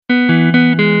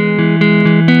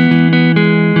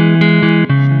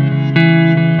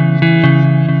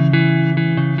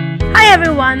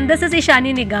is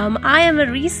Ishani Nigam. I am a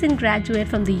recent graduate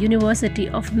from the University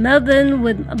of Melbourne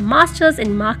with a Master's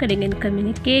in Marketing and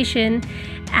Communication,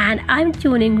 and I'm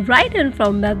tuning right in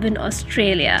from Melbourne,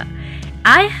 Australia.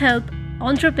 I help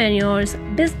entrepreneurs,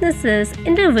 businesses,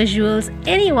 individuals,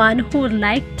 anyone who would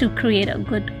like to create a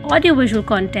good audiovisual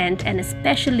content and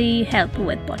especially help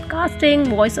with podcasting,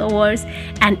 voiceovers.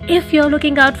 And if you're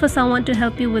looking out for someone to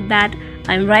help you with that,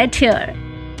 I'm right here.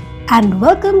 And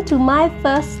welcome to My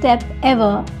First Step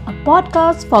Ever, a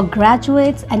podcast for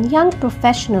graduates and young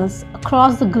professionals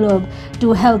across the globe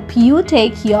to help you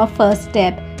take your first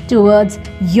step towards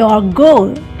your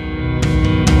goal.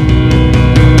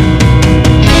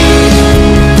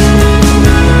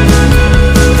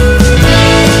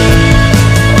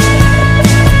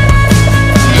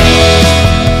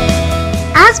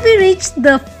 As we reach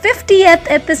the 50th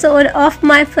episode of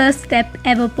My First Step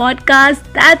Ever podcast,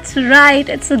 that's right,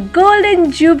 it's a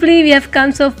golden jubilee. We have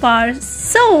come so far.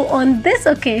 So on this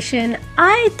occasion,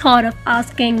 I thought of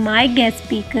asking my guest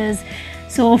speakers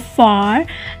so far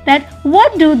that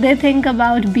what do they think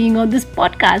about being on this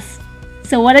podcast?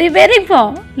 So what are you waiting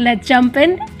for? Let's jump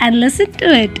in and listen to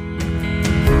it.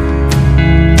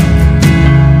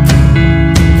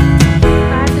 If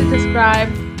I had to describe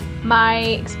my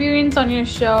experience on your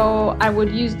show, I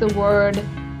would use the word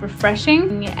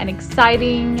refreshing and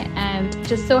exciting, and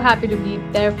just so happy to be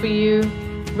there for you.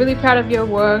 Really proud of your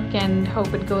work and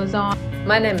hope it goes on.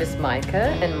 My name is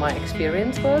Micah and my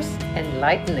experience was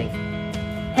enlightening.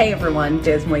 Hey everyone,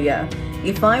 Des Moya.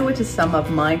 If I were to sum up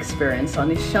my experience on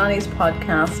Ishani's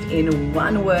podcast in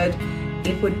one word,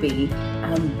 it would be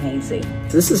amazing.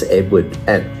 This is Edward,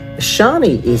 and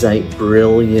Ishani is a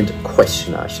brilliant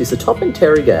questioner. She's a top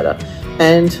interrogator,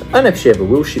 and I don't know if she ever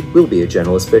will. She will be a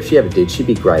journalist, but if she ever did, she'd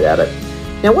be great at it.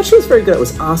 Now, what she was very good at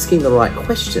was asking the right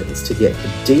questions to get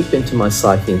deep into my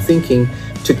psyche and thinking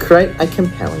to create a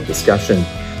compelling discussion.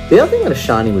 The other thing that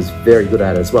Ishani was very good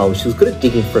at as well was she was good at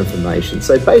digging for information.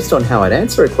 So based on how I'd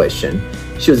answer a question,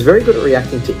 she was very good at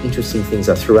reacting to interesting things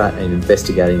I threw out and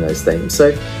investigating those themes.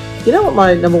 So you know what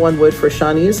my number one word for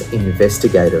Ishani is?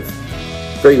 Investigative.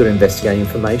 Very good at investigating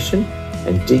information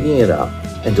and digging it up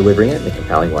and delivering it in a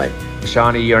compelling way.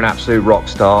 Ishani, you're an absolute rock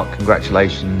star.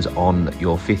 Congratulations on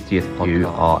your 50th podcast. You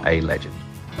are a legend.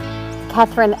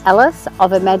 Catherine Ellis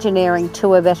of Imagineering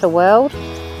to a Better World.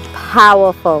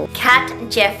 Powerful. Kat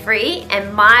Jeffrey,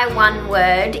 and my one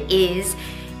word is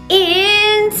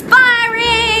inspiring.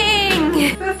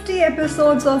 50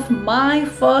 episodes of My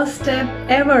First Step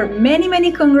Ever.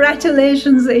 Many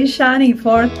congratulations, Ishani,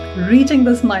 for reaching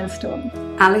this milestone.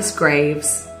 Alice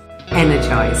Graves,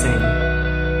 energizing.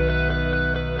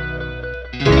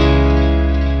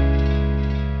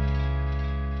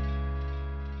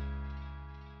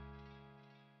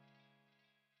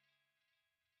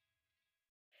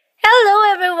 Hello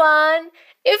everyone!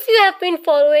 If you have been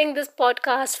following this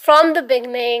podcast from the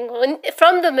beginning,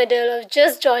 from the middle, or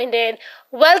just joined in,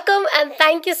 welcome and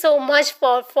thank you so much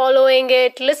for following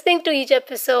it, listening to each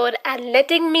episode and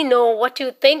letting me know what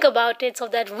you think about it so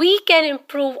that we can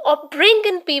improve or bring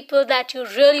in people that you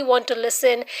really want to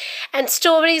listen and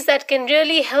stories that can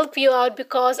really help you out,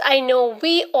 because I know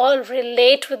we all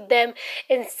relate with them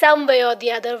in some way or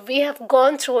the other. We have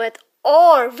gone through it,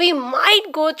 or we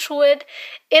might go through it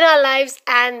in our lives,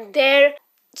 and their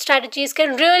strategies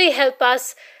can really help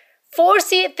us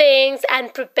foresee things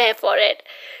and prepare for it.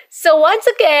 So once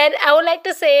again, I would like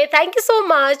to say thank you so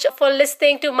much for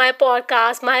listening to my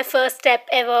podcast, My First Step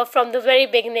Ever, from the very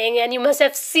beginning. And you must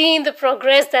have seen the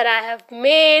progress that I have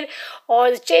made or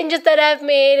the changes that I've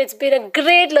made. It's been a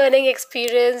great learning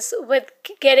experience with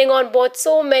getting on board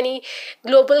so many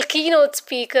global keynote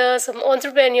speakers, some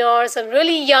entrepreneurs, some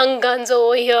really young guns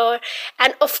over here,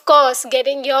 and of course,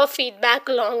 getting your feedback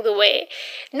along the way.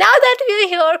 Now that we're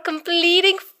here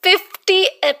completing 50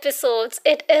 episodes,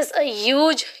 it is a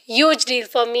huge deal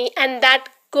for me, and that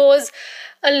goes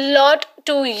a lot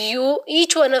to you,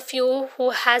 each one of you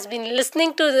who has been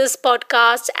listening to this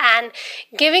podcast and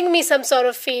giving me some sort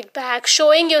of feedback,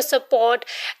 showing your support.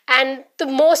 And the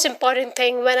most important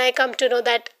thing, when I come to know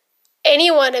that any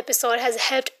one episode has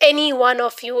helped any one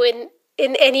of you in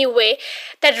any way,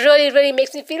 that really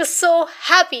makes me feel so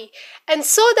happy. And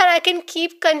so that I can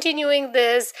keep continuing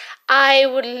this, I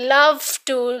would love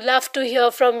to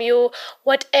hear from you,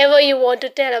 whatever you want to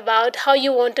tell about, how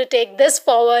you want to take this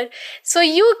forward. So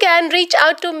you can reach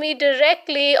out to me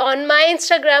directly on my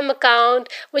Instagram account,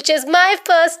 which is my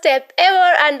first step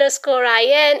ever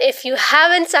 _IN. If you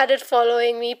haven't started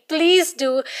following me, please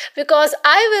do, because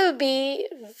I will be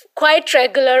quite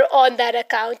regular on that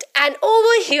account. And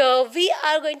over here, we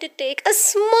are going to take a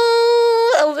small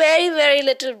a very, very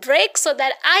little break so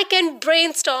that I can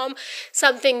brainstorm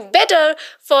something better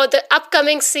for the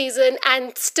upcoming season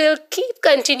and still keep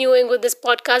continuing with this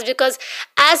podcast, because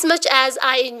as much as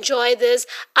I enjoy this,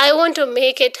 I want to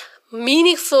make it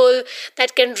meaningful,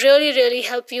 that can really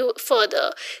help you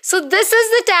further. So this is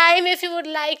the time. If you would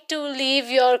like to leave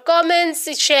your comments,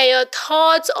 share your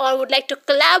thoughts, or would like to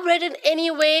collaborate in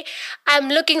any way, I'm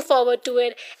looking forward to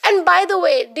it. And by the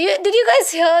way, did you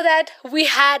guys hear that we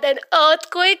had an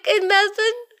earthquake in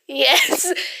Melbourne?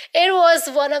 Yes, it was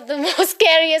one of the most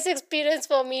scariest experience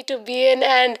for me to be in.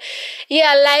 And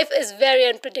yeah, life is very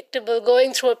unpredictable,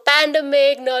 going through a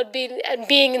pandemic, not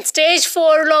being in stage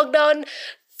 4 lockdown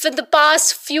for the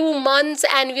past few months,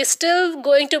 and we're still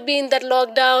going to be in that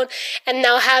lockdown, and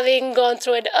now having gone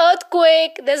through an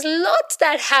earthquake. There's lots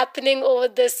that happening over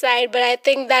this side, but I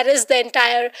think that is the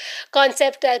entire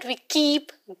concept, that we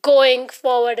keep going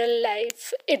forward in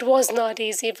life. It was not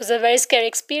easy. It was a very scary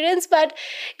experience, but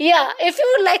yeah, if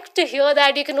you would like to hear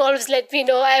that, you can always let me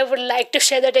know. I would like to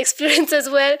share that experience as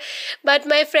well. But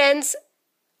my friends,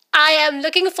 I am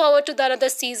looking forward to the another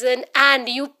season, and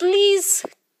you please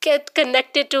get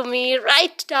connected to me.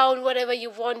 Write down whatever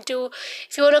you want to.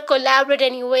 If you want to collaborate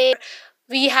anyway,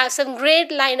 we have some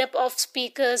great lineup of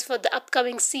speakers for the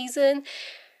upcoming season.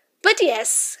 But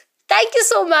yes, thank you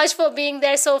so much for being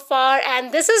there so far,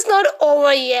 and this is not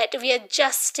over yet. We are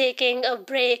just taking a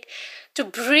break to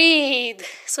breathe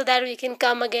so that we can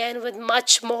come again with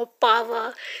much more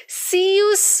power. See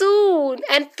you soon,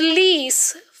 and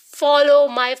please follow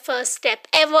my first step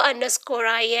ever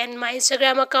 _IN, my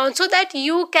Instagram account, so that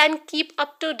you can keep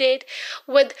up to date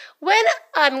with when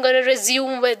I'm gonna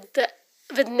resume with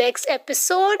next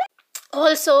episode.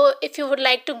 Also, if you would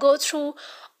like to go through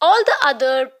all the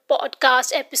other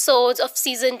podcast episodes of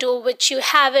season 2 which you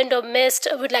haven't or missed,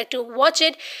 or would like to watch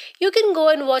it, you can go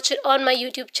and watch it on my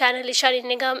YouTube channel, Ishani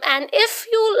Nigam, and if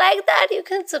you like that, you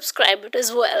can subscribe it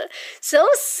as well. So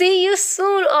see you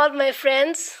soon, all my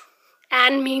friends.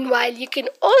 And meanwhile, you can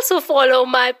also follow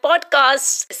my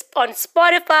podcast on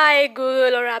Spotify,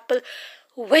 Google, or Apple,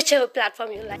 whichever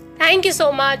platform you like. Thank you so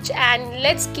much, and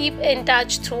let's keep in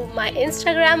touch through my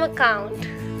Instagram account.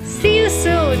 See you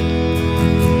soon.